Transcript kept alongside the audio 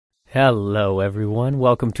Hello, everyone.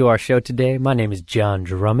 Welcome to our show today. My name is John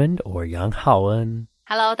Drummond, or Yang Haoen.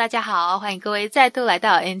 Hello, 大家好，欢迎各位再度来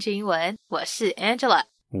到 NG 英文，我是 Angela。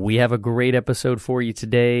 We have a great episode for you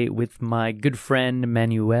today with my good friend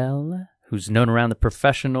Manuel, who's known around the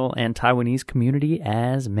professional and Taiwanese community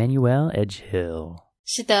as Manuel Edghill.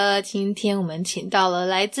 是的，今天我们请到了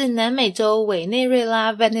来自南美洲委内瑞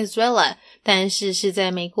拉 Venezuela， 但是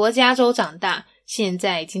在美国加州长大，现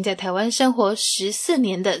在已经在台湾生活14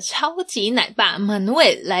年的超级奶爸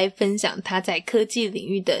Manuel 来分享他在科技领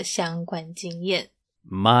域的相关经验。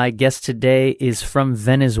My guest today is from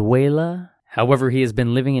Venezuela. However, he has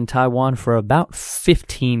been living in Taiwan for about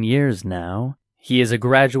 15 years now. He is a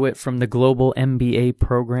graduate from the Global MBA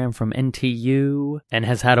program from NTU and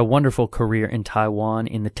has had a wonderful career in Taiwan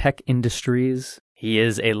in the tech industries. He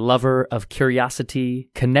is a lover of curiosity,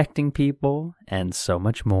 connecting people, and so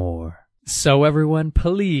much more. So everyone,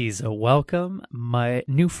 please welcome my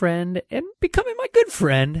new friend and becoming my good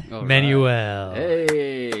friend, All Manuel. Right.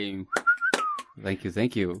 Hey.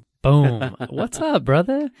 Thank you. Boom. What's up,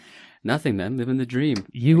 brother? Nothing, man. Living the dream.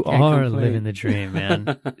 You are complain. living the dream,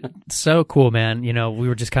 man. So cool, man. You know, we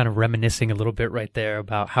were just kind of reminiscing a little bit right there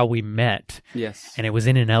about how we met. Yes. And it was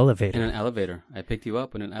in an elevator. In an elevator. I picked you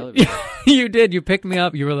up in an elevator. You did. You picked me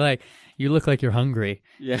up. You were like, you look like you're hungry.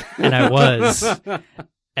 Yeah. And I was.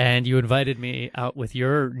 And you invited me out with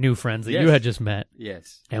your new friends that you had just met.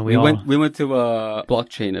 Yes. And we went to a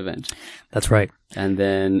blockchain event. That's right. And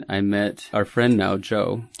then I met our friend now,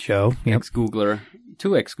 Joe. Joe. Yep. Ex-Googler.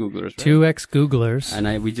 2 ex-Googlers, right? 2 ex-Googlers.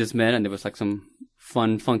 And we just met, and there was like some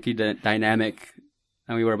fun, funky dynamic.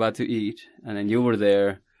 And we were about to eat. And then you were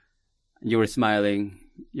there. You were smiling.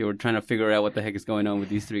 You were trying to figure out what the heck is going on with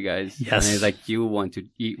these 3 guys. Yes. And he's like, you want to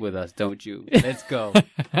eat with us, don't you? Let's go.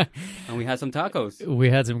 And we had some tacos. We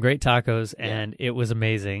had some great tacos, and it was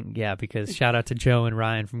amazing. Yeah, because shout out to Joe and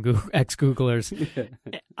Ryan from ex-Googlers.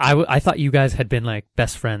 I thought you guys had been like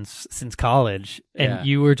best friends since college, and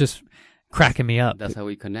you were just cracking me up. That's how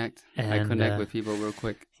we connect. And, I connect with people real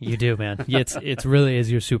quick. You do, man. It's really is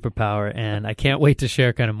your superpower, and I can't wait to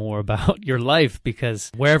share kind of more about your life, because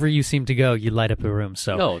wherever you seem to go, you light up a room.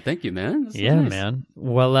 So, oh, thank you, man. That's yeah, nice. man.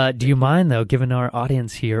 Well, do you mind though, giving our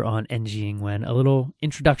audience here on NG Ingwen a little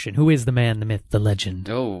introduction? Who is the man, the myth, the legend?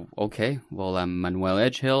 Oh, okay. Well, I'm Manuel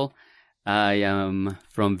Edghill. I am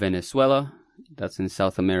from Venezuela. That's in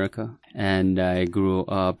South America. And I grew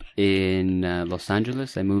up in Los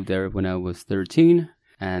Angeles. I moved there when I was 13.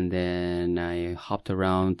 And then I hopped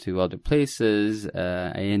around to other places.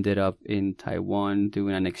 I ended up in Taiwan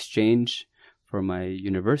doing an exchange for my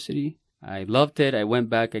university. I loved it. I went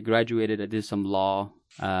back. I graduated. I did some law.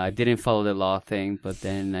 I didn't follow the law thing, but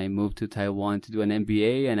then I moved to Taiwan to do an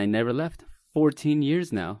MBA, and I never left. 14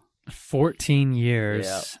 years now. 14 years.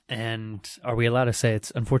 Yeah. And are we allowed to say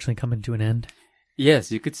it's unfortunately coming to an end?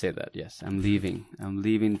 Yes, you could say that. Yes, I'm leaving. I'm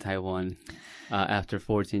leaving Taiwan after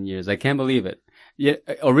 14 years. I can't believe it. Yeah,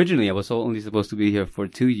 originally I was only supposed to be here for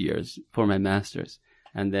 2 years for my master's,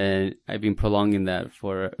 and then I've been prolonging that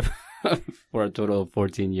for for a total of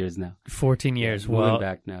 14 years now. 14 years. Yeah, well,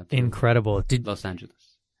 back now to incredible. Los Angeles.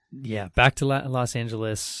 Yeah, back to Los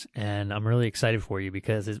Angeles, and I'm really excited for you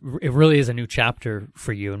because it really is a new chapter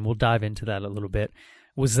for you, and we'll dive into that a little bit.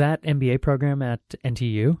 Was that MBA program at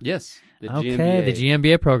NTU? Yes. The GMBA. The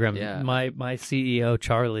GMBA program. Yeah. My CEO,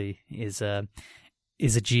 Charlie, is a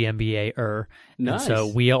GMBA-er. Nice. And so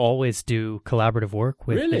we always do collaborative work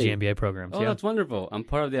with Really? the GMBA programs. Oh, yeah. That's wonderful. I'm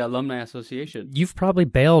part of the Alumni Association. You've probably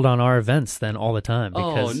bailed on our events then all the time.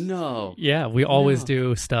 Because, oh, no. Yeah, we always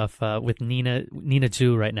do stuff with Nina. Nina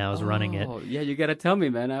Zhu right now is running it. Oh, yeah, you got to tell me,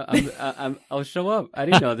 man. I'll show up. I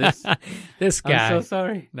didn't know this. This guy. I'm so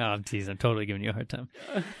sorry. No, I'm teasing. I'm totally giving you a hard time.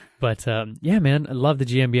 But yeah, man, I love the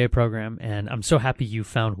GMBA program, and I'm so happy you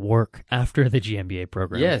found work after the GMBA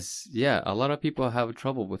program. Yes, yeah. A lot of people have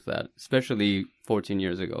trouble with that, especially 14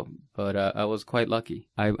 years ago. But I was quite lucky.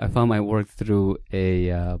 I found my work through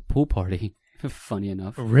a pool party, funny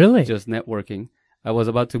enough. Really? Just networking. I was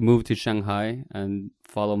about to move to Shanghai and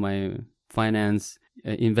follow my finance,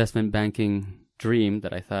 investment banking dream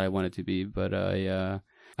that I thought I wanted to be. But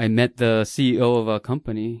I met the CEO of a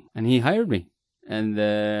company, and he hired me. And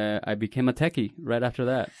I became a techie right after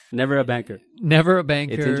that. Never a banker. Never a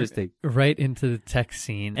banker. It's interesting. Right into the tech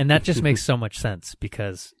scene. And that just makes so much sense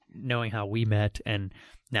because knowing how we met and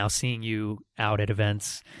now seeing you out at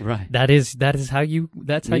events. Right. That is how you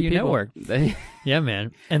network. Yeah,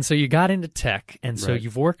 man. And so you got into tech, and so Right.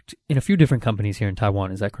 you've worked in a few different companies here in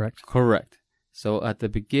Taiwan, is that correct? Correct. So at the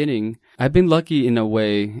beginning, I've been lucky in a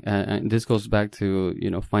way, and this goes back to,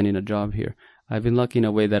 finding a job here. I've been lucky in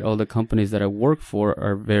a way that all the companies that I work for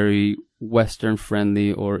are very Western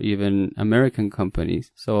friendly or even American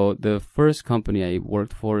companies. So the first company I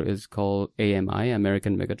worked for is called AMI,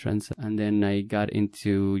 American Megatrends. And then I got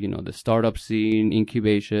into, the startup scene,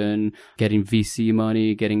 incubation, getting VC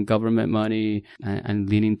money, getting government money, and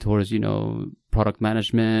leaning towards, product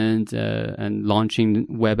management, and launching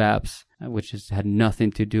web apps, which had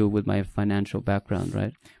nothing to do with my financial background,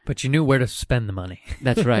 right? But you knew where to spend the money.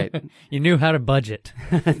 That's right. You knew how to budget.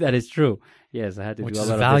 That is true. Yes, I had to which do a is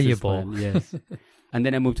lot valuable. of business plan. Yes. And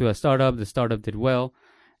then I moved to a startup. The startup did well.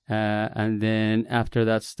 And then after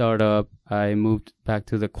that startup, I moved back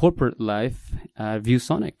to the corporate life at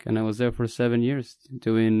ViewSonic. And I was there for 7 years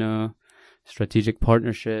doing strategic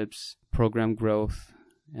partnerships, program growth,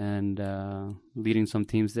 and leading some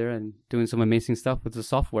teams there and doing some amazing stuff with the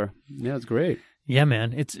software. Yeah, it's great. Yeah,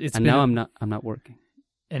 man. It's and now I'm not working.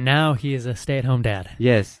 And now he is a stay-at-home dad.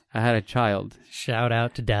 Yes, I had a child. Shout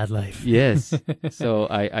out to dad life. Yes. So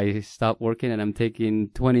I stopped working and I'm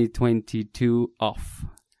taking 2022 off.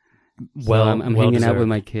 Well, so I'm hanging out with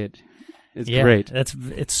my kid. It's great.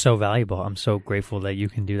 It's so valuable. I'm so grateful that you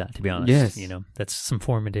can do that, to be honest. Yes. That's some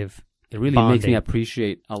formative It really bonding. makes me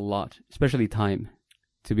appreciate a lot, especially time.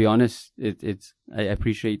 To be honest, I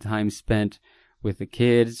appreciate time spent with the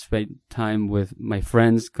kids, spend time with my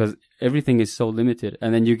friends, because everything is so limited.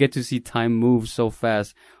 And then you get to see time move so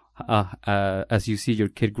fast as you see your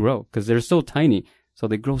kid grow, because they're so tiny. So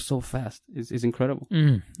they grow so fast. It's incredible.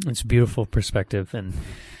 It's a beautiful perspective. And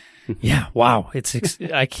yeah, wow.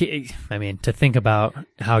 I mean, to think about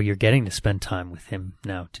how you're getting to spend time with him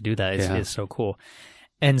now, to do that is so cool.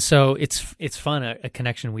 And so it's fun. A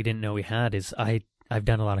connection we didn't know we had is I've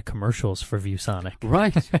done a lot of commercials for ViewSonic.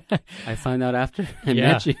 Right. I found out after I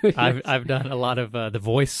met you. I've done a lot of the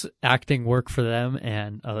voice acting work for them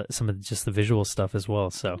and some of just the visual stuff as well.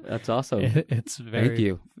 So that's awesome. It's very. Thank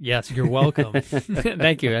you. Yes, you're welcome.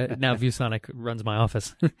 Thank you. Now ViewSonic runs my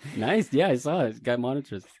office. Nice. Yeah, I saw it. It's got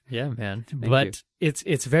monitors. Yeah, man. Thank you.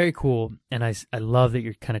 It's very cool, and I love that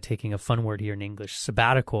you're kind of taking a fun word here in English,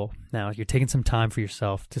 sabbatical. Now you're taking some time for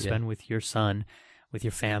yourself to spend with your son, with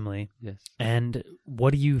your family. Yes. And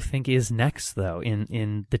what do you think is next, though,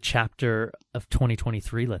 in the chapter of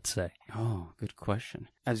 2023, let's say? Oh, good question.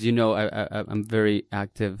 As you know, I'm very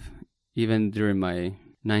active. Even during my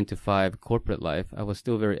 9-to-5 corporate life, I was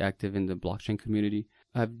still very active in the blockchain community.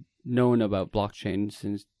 I've known about blockchain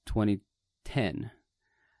since 2010.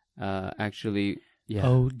 Actually, yeah.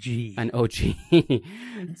 OG. An OG.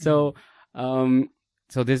 So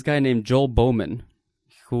this guy named Joel Bowman,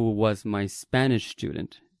 who was my Spanish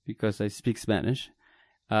student, because I speak Spanish.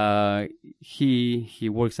 He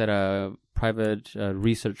works at a private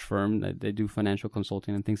research firm that they do financial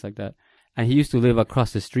consulting and things like that. And he used to live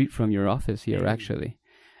across the street from your office here, actually.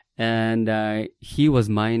 And he was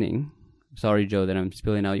mining. Sorry, Joe, that I'm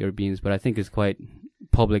spilling out your beans, but I think it's quite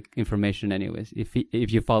public information anyways.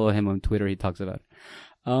 If you follow him on Twitter, he talks about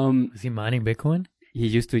it. Is he mining Bitcoin? He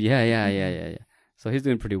used to, yeah. So he's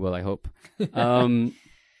doing pretty well, I hope.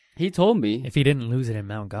 He told me, if he didn't lose it in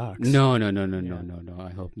Mt. Gox. No.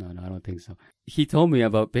 I hope no. I don't think so. He told me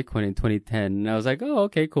about Bitcoin in 2010, and I was like, oh,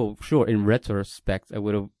 okay, cool, sure. In retrospect, I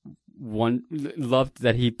would have loved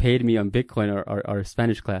that he paid me on Bitcoin or our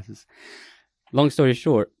Spanish classes. Long story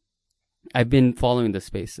short, I've been following the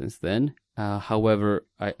space since then. However,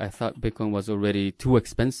 I thought Bitcoin was already too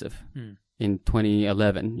expensive in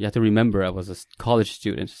 2011. You have to remember, I was a college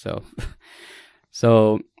student, so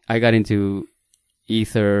I got into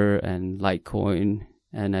Ether and Litecoin,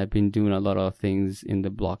 and I've been doing a lot of things in the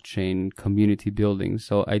blockchain community building.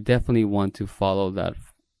 So I definitely want to follow that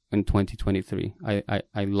in 2023.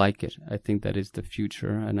 I like it. I think that is the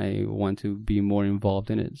future, and I want to be more involved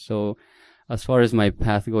in it. So as far as my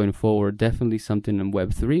path going forward, definitely something in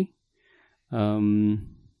Web3. I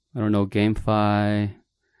don't know, GameFi.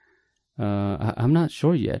 I'm not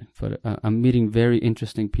sure yet, but I'm meeting very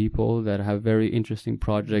interesting people that have very interesting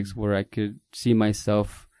projects where I could see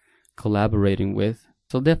myself collaborating with.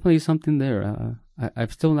 So definitely something there. I'm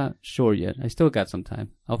still not sure yet. I still got some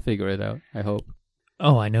time. I'll figure it out, I hope.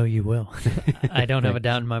 Oh, I know you will. I don't have a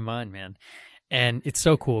doubt in my mind, man. And it's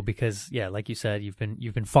so cool because, yeah, like you said, you've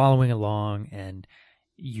been following along, and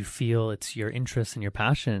you feel it's your interest and your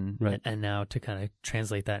passion, right? And now to kind of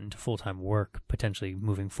translate that into full-time work, potentially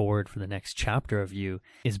moving forward for the next chapter of you,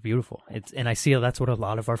 is beautiful. And I see that's what a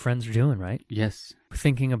lot of our friends are doing, right? Yes.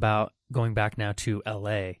 Thinking about going back now to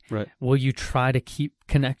LA, right? Will you try to keep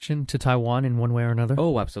connection to Taiwan in one way or another?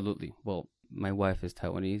 Oh, absolutely. Well, my wife is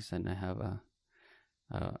Taiwanese, and I have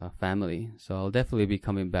a family, so I'll definitely be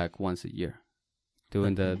coming back once a year,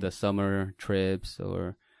 doing the summer trips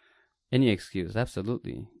or any excuse,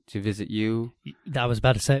 absolutely, to visit you. I was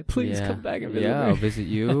about to say, please come back and visit me. I'll visit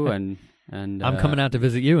you and I'm coming out to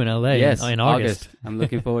visit you in LA in August. I'm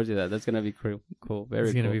looking forward to that. That's going to be cool.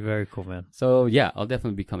 It's going to be very cool, man. So yeah, I'll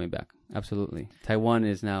definitely be coming back. Absolutely. Taiwan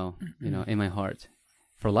is now, in my heart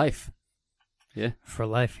for life. Yeah. For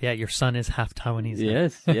life. Yeah. Your son is half Taiwanese.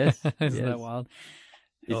 Yes. Isn't that wild?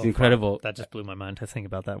 It's incredible. That just blew my mind to think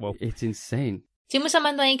about that. Whoa. It's insane. 节目上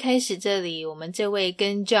半段一开始，这里我们这位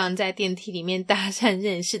跟 John 在电梯里面搭讪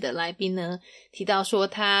认识的来宾呢，提到说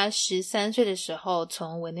他13岁的时候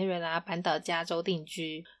从委内瑞拉搬到加州定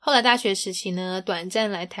居，后来大学时期呢，短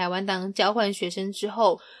暂来台湾当交换学生之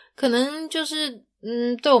后，可能就是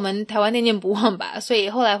对我们台湾念念不忘吧，所以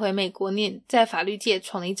后来回美国念，在法律界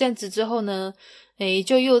闯了一阵子之后呢，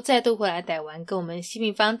就又再度回来台湾，跟我们西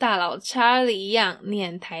平方大佬查理一样，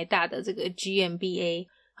念台大的这个 GMBA。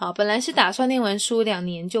好，本来是打算念完书2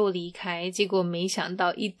年就离开，结果没想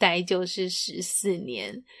到一待就是14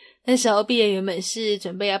年。那时候毕业原本是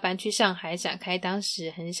准备要搬去上海展开当时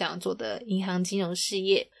很想做的银行金融事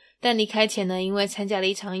业，但离开前呢，因为参加了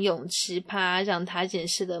一场泳池趴，让他认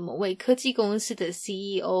识了某位科技公司的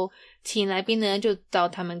CEO， 请来宾呢就到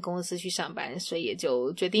他们公司去上班，所以也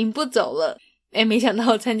就决定不走了。没想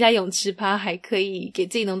到参加泳池趴还可以给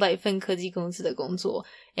自己弄到一份科技公司的工作。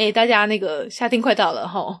大家那个夏天快到了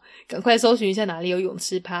齁，赶快搜寻一下哪里有泳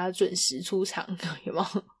池趴，准时出场，有没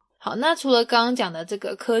有？好，那除了刚刚讲的这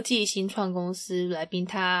个科技新创公司，来宾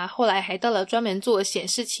他后来还到了专门做显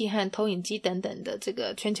示器和投影机等等的这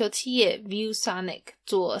个全球企业 ViewSonic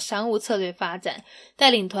做商务策略发展，带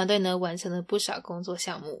领团队呢完成了不少工作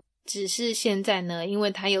项目。只是现在呢，因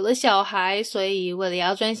为他有了小孩，所以为了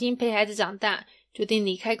要专心陪孩子长大，决定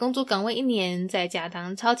离开工作岗位1年，在家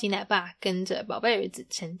当超级奶爸，跟着宝贝儿子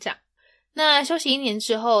成长。那休息1年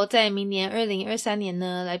之后，在明年2023年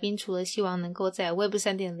呢，来宾除了希望能够在 Web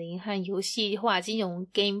 3.0 和游戏化金融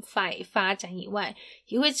GameFi 发展以外，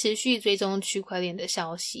也会持续追踪区块链的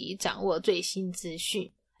消息，掌握最新资讯。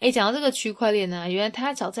讲到这个区块链呢，原来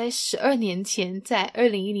他早在12年前，在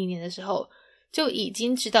2010年的时候就已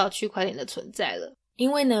经知道区块链的存在了。因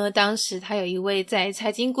为呢，当时他有一位在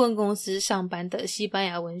财经顾问公司上班的西班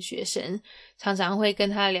牙文学生，常常会跟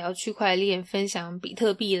他聊区块链，分享比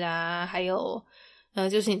特币啦，还有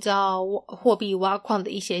就是你知道货币挖矿的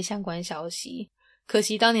一些相关消息。可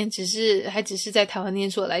惜当年还只是在台湾念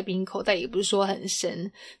书的来宾，口袋也不是说很深，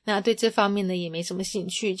那对这方面呢也没什么兴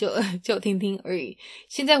趣，就听听而已。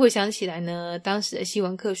现在回想起来呢，当时的西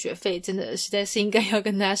文课学费真的实在是应该要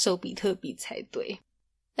跟他收比特币才对。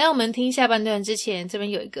那我们听下半段之前，这边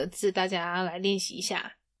有一个字大家来练习一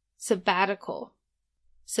下， sabbatical。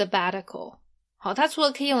 好，它除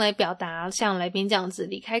了可以用来表达像来宾这样子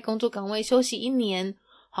离开工作岗位休息1年，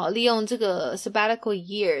好，利用这个 sabbatical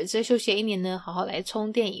year 这休息1年呢好好来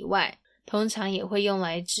充电以外，通常也会用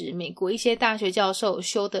来指美国一些大学教授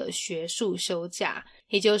休的学术休假，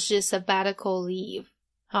也就是 sabbatical leave。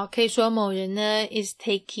 好，可以说某人呢 is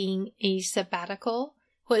taking a sabbatical，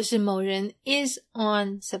或者是某人 is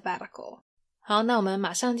on sabbatical。 好，那我们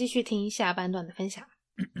马上继续听下半段的分享。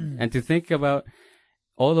And to think about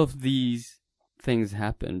all of these things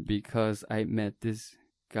happened because I met this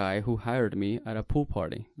guy who hired me at a pool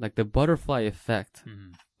party. Like the butterfly effect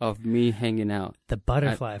of me hanging out. The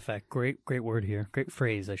butterfly effect. Great word here. Great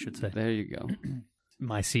phrase, I should say. There you go.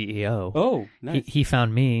 My CEO. Oh, nice. He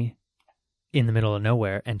found me in the middle of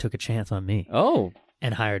nowhere and took a chance on me. Oh.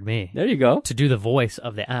 And hired me. There you go. To do the voice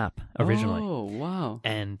of the app originally. Oh, wow.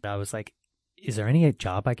 And I was like, is there any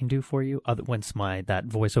job I can do for you once that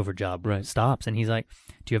voiceover job stops? And he's like,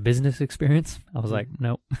 do you have business experience? I was like,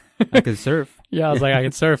 nope. I can surf. Yeah, I was like, I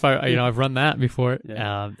can surf. I've run that before.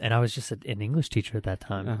 Yeah. And I was just an English teacher at that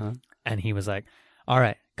time. And he was like, all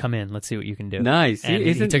right, come in. Let's see what you can do. Nice. And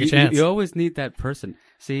he took a chance. You always need that person.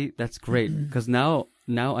 See, that's great. Because now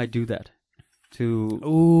I do that.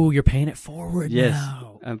 Ooh, you're paying it forward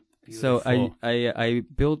now. So I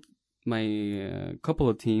built my couple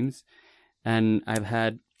of teams, and I've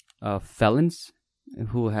had felons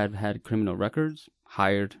who have had criminal records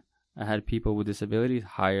hired. I had people with disabilities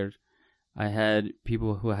hired. I had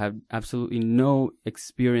people who have absolutely no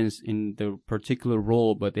experience in the particular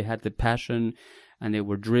role, but they had the passion and they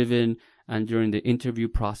were driven. And during the interview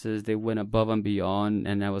process, they went above and beyond.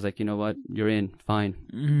 And I was like, you know what? You're in.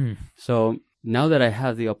 Fine. So now that I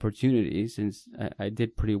have the opportunity, since I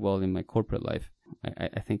did pretty well in my corporate life,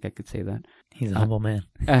 I think I could say that. He's a humble man.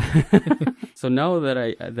 So now that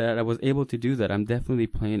I was able to do that, I'm definitely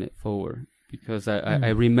playing it forward because I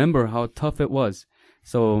remember how tough it was.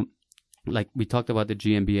 So like we talked about the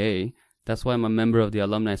GMBA, that's why I'm a member of the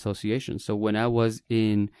Alumni Association. So when I was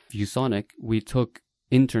in ViewSonic, we took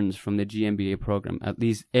interns from the GMBA program. At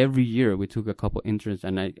least every year we took a couple interns,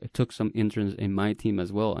 and I took some interns in my team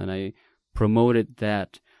as well, and I promoted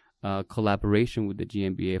that collaboration with the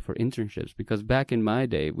GMBA for internships, because back in my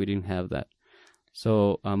day we didn't have that.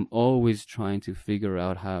 So I'm always trying to figure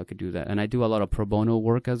out how I could do that. And I do a lot of pro bono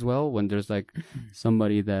work as well, when there's like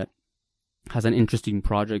somebody that has an interesting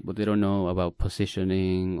project but they don't know about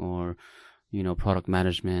positioning or product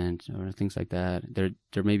management or things like that.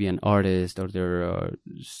 They're maybe an artist, or they're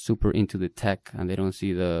super into the tech and they don't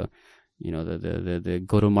see the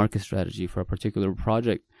go-to-market strategy for a particular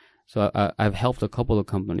project. So I've helped a couple of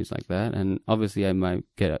companies like that, and obviously I might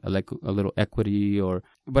get a little equity,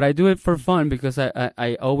 but I do it for fun because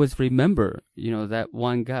I always remember, that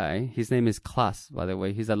one guy. His name is Klaas, by the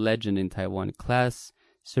way. He's a legend in Taiwan. Klaas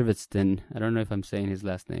Servitsten. I don't know if I'm saying his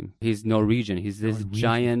last name. He's Norwegian. He's this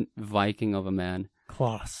giant Viking of a man.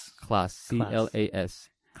 Klaas. CLAS.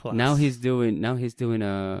 Klaas. Now he's doing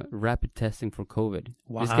rapid testing for COVID.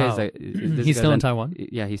 Wow. This guy's he's still in Taiwan?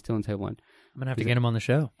 Yeah, he's still in Taiwan. I'm going to have to get him on the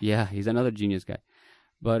show. Yeah, he's another genius guy.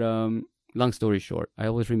 But long story short, I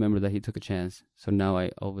always remember that he took a chance. So now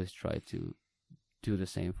I always try to do the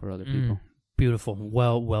same for other people. Beautiful.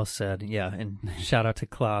 Well said. Yeah, and shout out to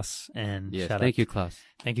Klaas. And yes, thank you, Klaas.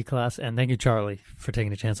 Thank you, Klaas. And thank you, Charlie, for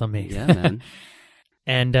taking a chance on me. Yeah, man.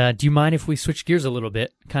 And do you mind if we switch gears a little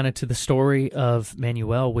bit, kind of to the story of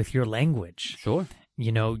Manuel with your language? Sure.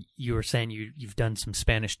 You were saying you've done some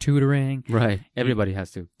Spanish tutoring. Right. Everybody has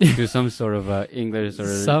to do some sort of English or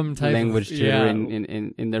some type language tutoring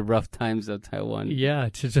in the rough times of Taiwan. Yeah,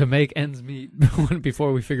 to make ends meet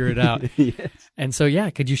before we figure it out. Yes. And so,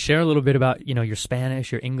 could you share a little bit about, your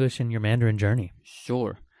Spanish, your English, and your Mandarin journey?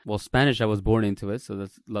 Sure. Well, Spanish, I was born into it, so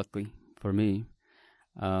that's luckily for me.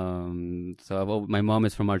 So my mom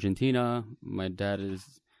is from Argentina. My dad is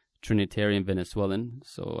Trinitarian Venezuelan,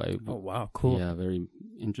 so oh wow, cool. Yeah, very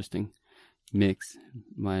interesting mix.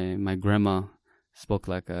 My grandma spoke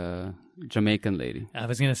like a Jamaican lady. I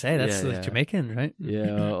was gonna say that's Jamaican, right?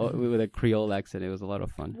 Yeah, with a Creole accent. It was a lot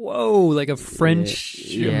of fun. Whoa, like a French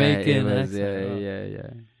Jamaican accent.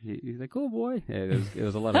 Yeah. He's like, oh boy, yeah, it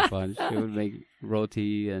was a lot of fun. She would make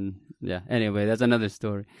roti and Anyway, that's another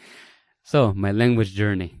story. So my language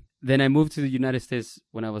journey. Then I moved to the United States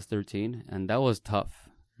when I was 13, and that was tough.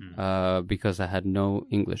 Because I had no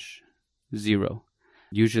English, zero.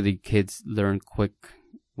 Usually kids learn quick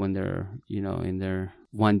when they're, in their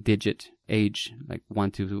 1-digit age, like 1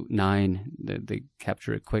 to 9, they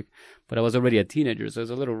capture it quick. But I was already a teenager, so it was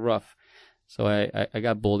a little rough. So I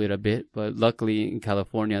got bullied a bit, but luckily in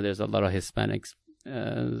California, there's a lot of Hispanics.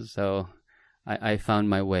 So I found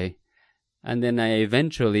my way. And then I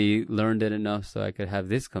eventually learned it enough so I could have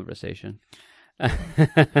this conversation.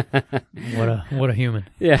 What a human.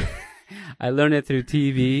 Yeah. I learned it through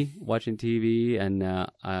TV, watching TV, and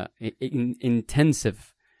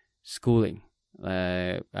intensive schooling.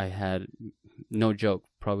 I had, no joke,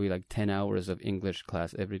 probably like 10 hours of English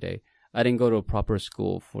class every day. I didn't go to a proper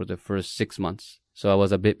school for the first 6 months, so I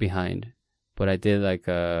was a bit behind. But I did like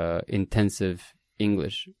intensive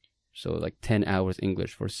English. So like 10 hours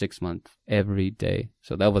English for 6 months every day.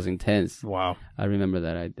 So that was intense. Wow. I remember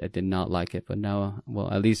that. I did not like it. But now, well,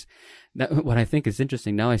 at least what I think is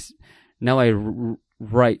interesting, now I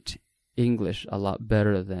write English a lot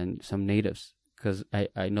better than some natives, because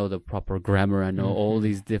I know the proper grammar. I know all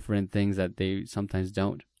these different things that they sometimes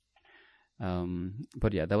don't.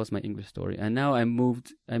 But yeah, that was my English story. And now I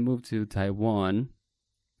moved to Taiwan.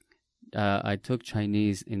 I took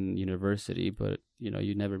Chinese in university, but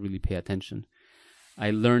you never really pay attention.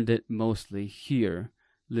 I learned it mostly here,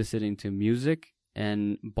 listening to music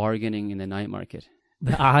and bargaining in the night market.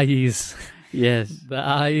 The Ayis. Yes. The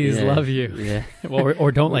Ayis love you. Yeah.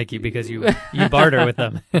 or don't like you because you barter with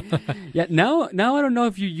them. Yeah. Now I don't know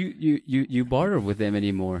if you barter with them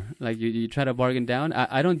anymore. Like you try to bargain down.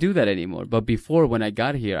 I don't do that anymore. But before, when I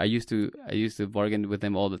got here, I used to bargain with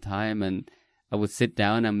them all the time, and I would sit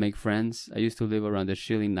down and make friends. I used to live around the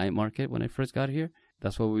Shilin night market when I first got here.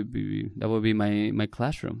 That would be my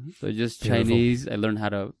classroom. So just Beautiful. Chinese. I learned how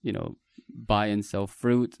to, buy and sell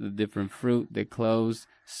fruit, the different fruit, the clothes,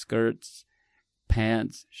 skirts,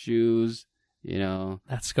 pants, shoes,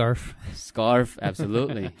 That scarf. Scarf,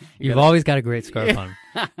 absolutely. You've always got a great scarf on.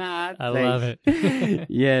 I love it.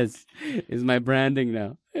 Yes. It's my branding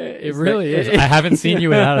now. It really is. I haven't seen you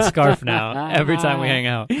without a scarf now. Every time we hang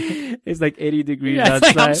out. It's like 80 degrees It's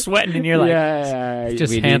outside. like I'm sweating and you're like,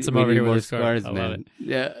 just handsome over here with a scarf. Scars, I love man. it.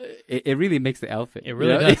 Yeah, it really makes the outfit. It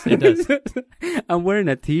really does. It does. I'm wearing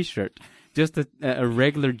a t-shirt just a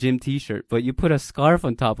regular gym t-shirt, but you put a scarf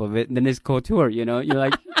on top of it, and then it's couture, you know?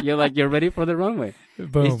 You're ready for the runway.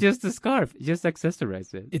 Boom. It's just a scarf. You just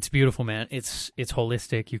accessorize it. It's beautiful, man. It's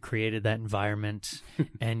holistic. You created that environment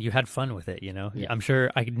and you had fun with it, you know? Yeah. I'm sure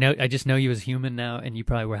I just know you as human now, and you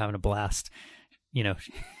probably were having a blast. You know,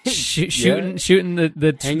 shooting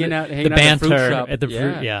the hanging out the banter the fruit shop. at the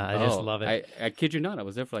fruit. Yeah, I just love it. I kid you not, I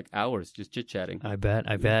was there for like hours just chit-chatting. I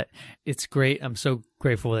bet. It's great. I'm so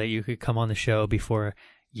grateful that you could come on the show before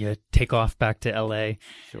you take off back to LA.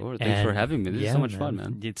 Sure. Thanks for having me. This is so much fun,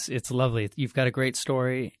 man. It's lovely. You've got a great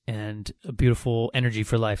story and a beautiful energy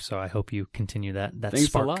for life. So I hope you continue that Thanks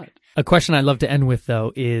spark. a lot. A question I'd love to end with,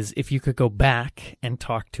 though, is if you could go back and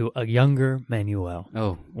talk to a younger Manuel,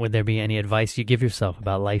 would there be any advice you give yourself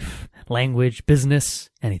about life, language, business,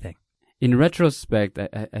 anything? In retrospect,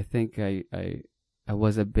 I think I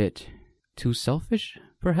was a bit too selfish,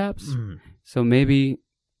 perhaps. So maybe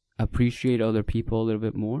appreciate other people a little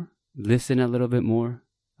bit more, listen a little bit more.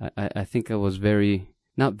 I think I was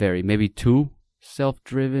maybe too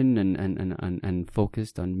self-driven and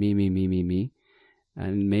focused on me.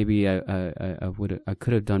 And maybe I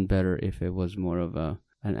could have done better if it was more of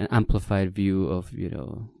an amplified view of, you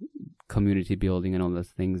know, community building and all the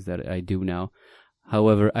things that I do now.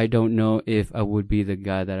 However, I don't know if I would be the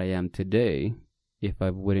guy that I am today if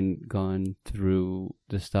I wouldn't gone through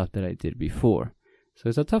the stuff that I did before. So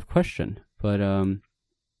it's a tough question, but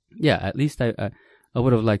yeah, at least I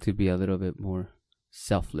would have liked to be a little bit more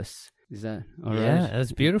selfless. Is that all right? Yeah,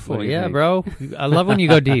 that's beautiful. Yeah, think? bro. I love when you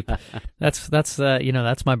go deep. That's you know,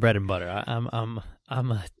 that's my bread and butter.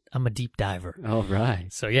 I'm a deep diver. All right.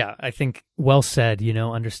 So yeah, I think well said, you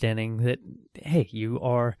know, understanding that, hey, you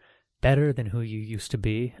are better than who you used to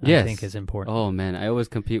be, I think is important. Oh man, I always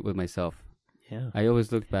compete with myself. Yeah. I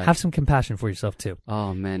always look back. Have some compassion for yourself too.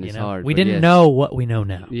 Oh man, it's hard. We didn't know what we know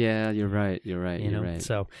now. Yeah, you're right. You're right.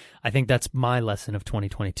 So I think that's my lesson of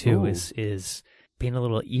 2022 is being a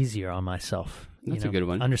little easier on myself. That's a good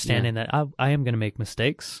one. Understanding that I am going to make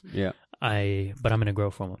mistakes. Yeah. But I'm going to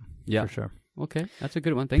grow from them. Yeah. For sure. Okay, that's a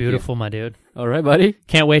good one. Thank you. Beautiful, my dude. All right, buddy.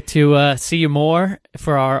 Can't wait to see you more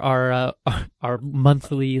for our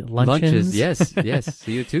monthly luncheons. Yes.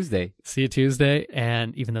 See you Tuesday. See you Tuesday,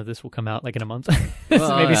 and even though this will come out like in a month,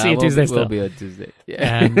 well, maybe see you Tuesday still. Will be on Tuesday.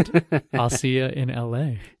 Yeah. And I'll see you in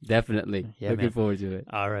LA. Definitely. Yeah, Looking man. forward to it.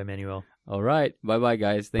 All right, Manuel. All right. Bye,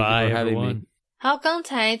 guys. Thank Bye, you for having everyone. me. 好，刚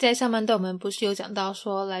才在上半段我们不是有讲到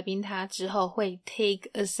说来宾他之后会 take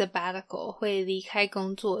a sabbatical， 会离开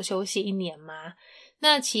工作休息1年吗？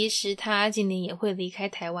那其实他今年也会离开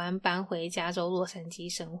台湾搬回加州洛杉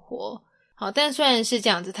矶生活。好，但虽然是这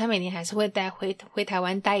样子，他每年还是会回台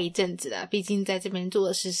湾待一阵子啦，毕竟在这边做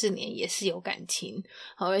了14年也是有感情。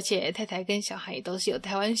好，而且太太跟小孩也都是有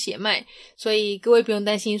台湾血脉，所以各位不用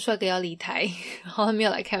担心帅哥要离台。好，没有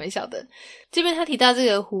来开玩笑的。这边他提到这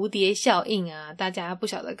个蝴蝶效应啊，大家不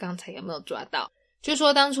晓得刚才有没有抓到。就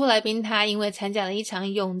说当初来宾他因为参加了一场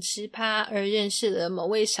泳池趴而认识了某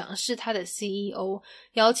位赏识他的 CEO，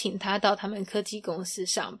 邀请他到他们科技公司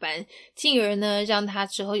上班，进而呢让他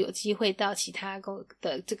之后有机会到其他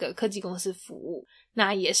的这个科技公司服务。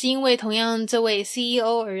那也是因为同样这位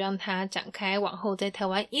CEO 而让他展开往后在台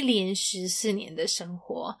湾一连14年的生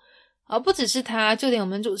活。而不只是他，就连我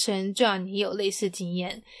们主持人 John 也有类似经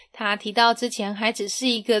验。他提到之前还只是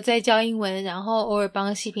一个在教英文，然后偶尔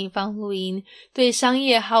帮西平方录音，对商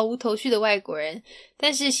业毫无头绪的外国人，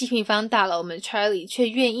但是西平方大佬我们 Charlie 却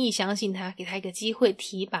愿意相信他，给他一个机会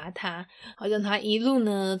提拔他，好让他一路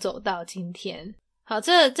呢走到今天。好，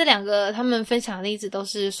这两个他们分享的例子都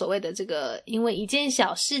是所谓的这个因为一件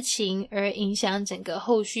小事情而影响整个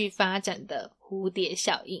后续发展的蝴蝶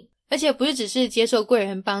效应。而且不是只是接受贵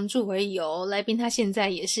人帮助而已哦，来宾他现在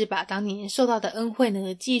也是把当年受到的恩惠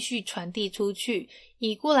呢继续传递出去，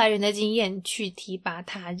以过来人的经验去提拔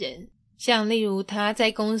他人。像例如他在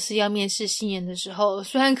公司要面试新人的时候，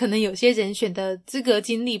虽然可能有些人选的资格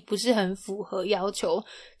经历不是很符合要求，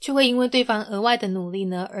却会因为对方额外的努力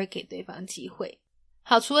呢而给对方机会。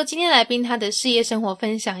好，除了今天来宾他的事业生活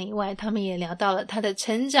分享以外，他们也聊到了他的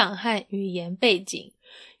成长和语言背景。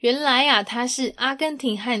原来啊，他是阿根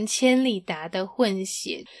廷和千里达的混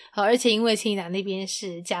血。好，而且因为千里达那边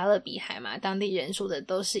是加勒比海嘛，当地人说的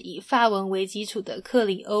都是以法文为基础的克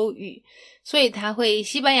里欧语，所以他会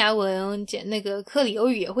西班牙文，那个克里欧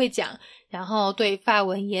语也会讲，然后对法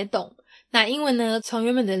文也懂。那英文呢，从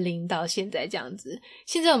原本的0到现在这样子。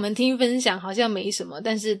现在我们听分享好像没什么，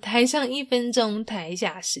但是台上1分钟，台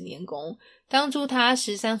下10年功。当初他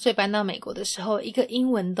13岁搬到美国的时候，一个英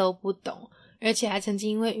文都不懂。而且还曾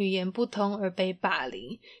经因为语言不通而被霸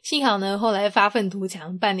凌。幸好呢，后来发愤图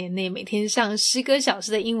强，半年内每天上10个小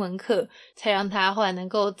时的英文课，才让他后来能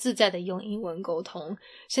够自在的用英文沟通，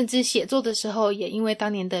甚至写作的时候也因为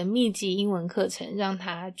当年的密集英文课程，让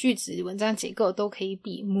他句子文章结构都可以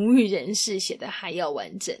比母语人士写的还要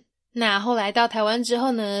完整。那后来到台湾之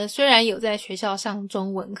后呢，虽然有在学校上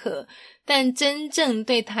中文课，但真正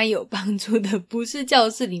对他有帮助的不是教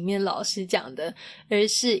室里面老师讲的，而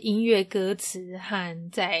是音乐歌词和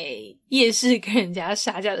在夜市跟人家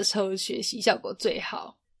杀价的时候学习效果最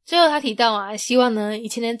好。最后他提到啊，希望呢以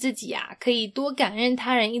前的自己啊可以多感恩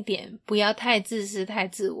他人一点，不要太自私太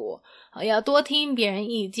自我，要多听别人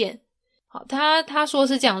意见。好，他说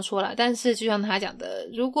是这样说啦，但是就像他讲的，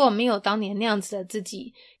如果没有当年那样子的自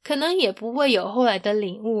己，可能也不会有后来的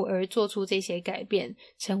领悟而做出这些改变，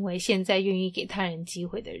成为现在愿意给他人机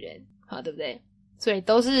会的人。好，对不对？所以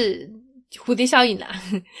都是蝴蝶效应啦。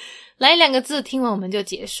来2个字，听完我们就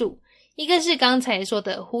结束。一个是刚才说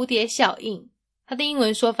的蝴蝶效应，它的英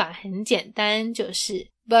文说法很简单，就是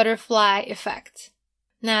butterfly effect。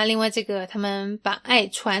那另外这个他们把爱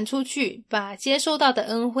传出去，把接收到的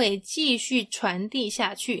恩惠继续传递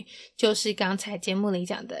下去，就是刚才节目里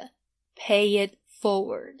讲的 pay it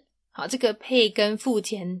forward。 好，这个 pay 跟付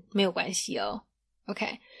钱没有关系哦。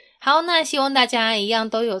 OK， 好，那希望大家一样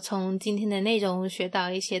都有从今天的内容学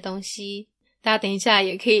到一些东西。大家等一下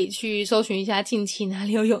也可以去搜寻一下近期哪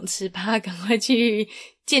里有泳池吧，赶快去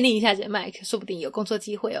建立一下人脉，说不定有工作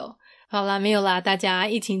机会哦。好啦，没有啦，大家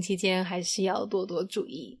疫情期间还是要多多注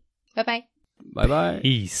意。拜拜。Bye bye.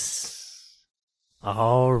 Peace.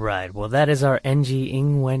 All right. Well, that is our NG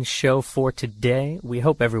Ingwen show for today. We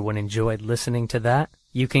hope everyone enjoyed listening to that.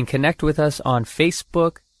 You can connect with us on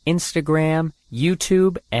Facebook, Instagram,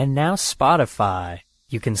 YouTube, and now Spotify.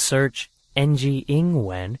 You can search NG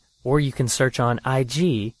Ingwen, or you can search on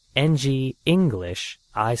IG, NG English,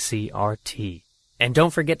 ICRT. And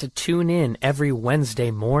don't forget to tune in every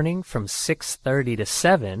Wednesday morning from 6:30 to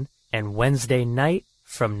 7 and Wednesday night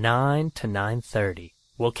from 9 to 9:30.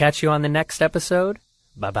 We'll catch you on the next episode.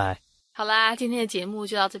 Bye-bye. 好啦，今天的节目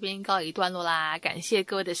就到这边告一段落啦，感谢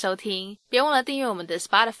各位的收听，别忘了订阅我们的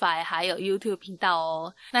Spotify 还有 YouTube 频道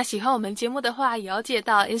哦。那喜欢我们节目的话，也要记得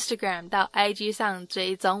到 Instagram 到 IG 上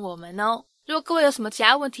追踪我们哦。如果各位有什么其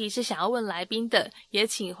他问题是想要问来宾的，也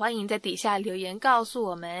请欢迎在底下留言告诉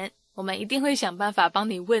我们，我们一定会想办法帮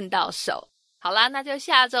你问到手。好啦，那就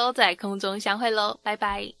下周在空中相会咯，拜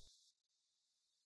拜。